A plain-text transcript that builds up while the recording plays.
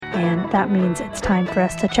and that means it's time for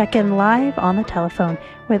us to check in live on the telephone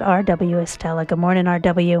with R.W. Estella. Good morning,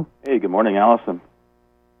 R.W. Hey, good morning, Allison.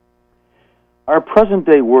 Our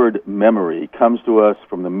present-day word memory comes to us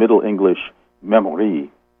from the Middle English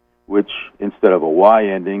memory, which, instead of a Y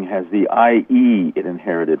ending, has the IE it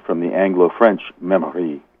inherited from the Anglo-French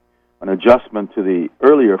memory, an adjustment to the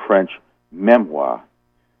earlier French mémoire,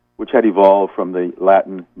 which had evolved from the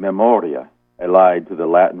Latin memoria, allied to the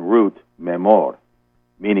Latin root memor,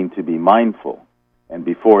 meaning to be mindful, and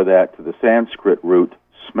before that to the Sanskrit root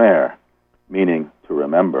smer, meaning to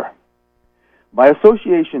remember. By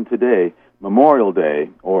association today, Memorial Day,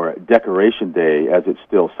 or Decoration Day as it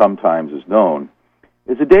still sometimes is known,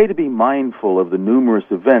 is a day to be mindful of the numerous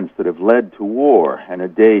events that have led to war, and a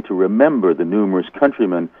day to remember the numerous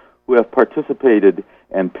countrymen who have participated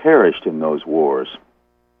and perished in those wars.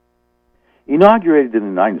 Inaugurated in the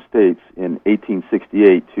United States in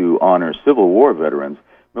 1868 to honor Civil War veterans,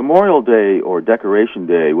 Memorial Day, or Decoration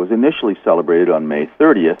Day, was initially celebrated on May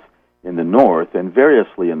 30th in the North and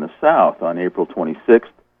variously in the South on April 26th,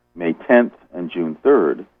 May 10th, and June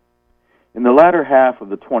 3rd. In the latter half of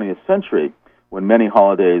the 20th century, when many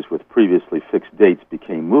holidays with previously fixed dates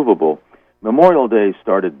became movable, Memorial Day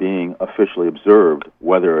started being officially observed,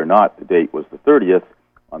 whether or not the date was the 30th,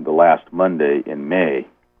 on the last Monday in May.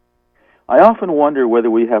 I often wonder whether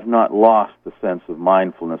we have not lost the sense of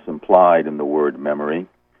mindfulness implied in the word memory,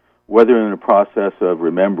 whether in the process of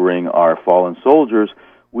remembering our fallen soldiers,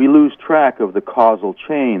 we lose track of the causal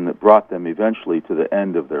chain that brought them eventually to the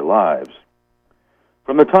end of their lives.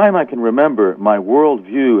 From the time I can remember, my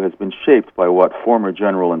worldview has been shaped by what former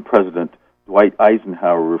General and President Dwight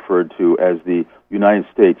Eisenhower referred to as the United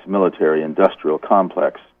States military-industrial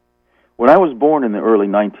complex. When I was born in the early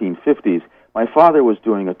 1950s, my father was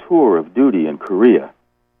doing a tour of duty in Korea.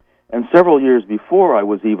 And several years before I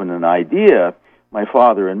was even an idea, my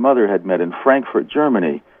father and mother had met in Frankfurt,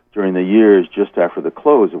 Germany, during the years just after the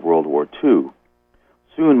close of World War II.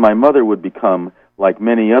 Soon my mother would become, like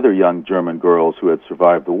many other young German girls who had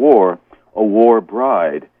survived the war, a war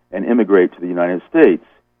bride and immigrate to the United States,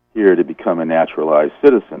 here to become a naturalized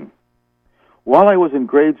citizen. While I was in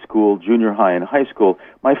grade school, junior high, and high school,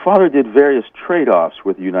 my father did various trade-offs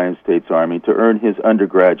with the United States Army to earn his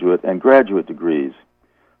undergraduate and graduate degrees.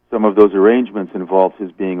 Some of those arrangements involved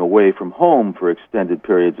his being away from home for extended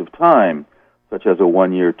periods of time, such as a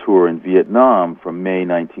one-year tour in Vietnam from May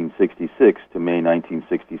 1966 to May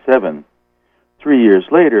 1967. 3 years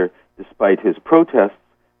later, despite his protests,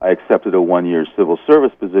 I accepted a one-year civil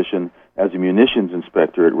service position as a munitions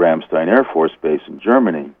inspector at Ramstein Air Force Base in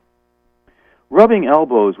Germany. Rubbing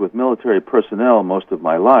elbows with military personnel most of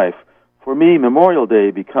my life, for me, Memorial Day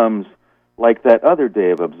becomes like that other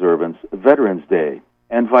day of observance, Veterans Day,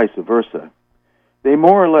 and vice versa. They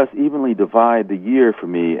more or less evenly divide the year for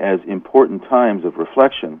me as important times of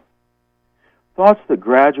reflection. Thoughts that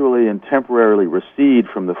gradually and temporarily recede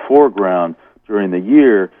from the foreground during the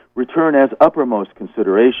year return as uppermost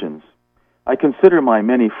considerations. I consider my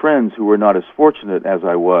many friends who were not as fortunate as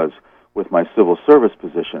I was with my civil service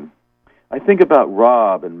position. I think about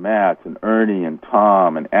Rob and Matt and Ernie and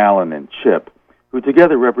Tom and Alan and Chip, who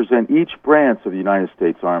together represent each branch of the United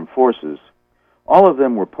States Armed Forces. All of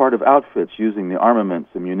them were part of outfits using the armaments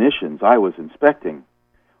and munitions I was inspecting.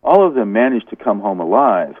 All of them managed to come home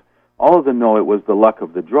alive. All of them know it was the luck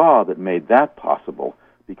of the draw that made that possible,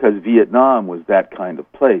 because Vietnam was that kind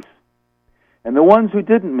of place. And the ones who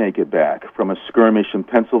didn't make it back, from a skirmish in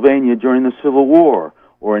Pennsylvania during the Civil War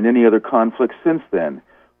or in any other conflict since then,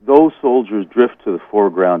 those soldiers drift to the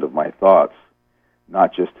foreground of my thoughts,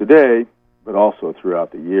 not just today, but also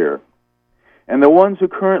throughout the year. And the ones who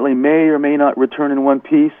currently may or may not return in one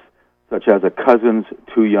piece, such as a cousin's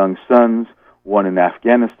two young sons, one in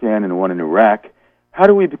Afghanistan and one in Iraq, how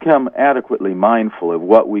do we become adequately mindful of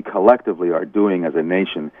what we collectively are doing as a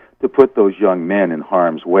nation to put those young men in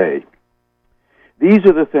harm's way? These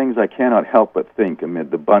are the things I cannot help but think amid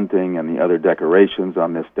the bunting and the other decorations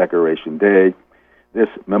on this Decoration Day, this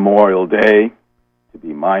Memorial Day, to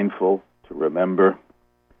be mindful, to remember.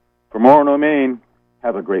 From Orono, Maine,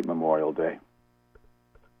 have a great Memorial Day.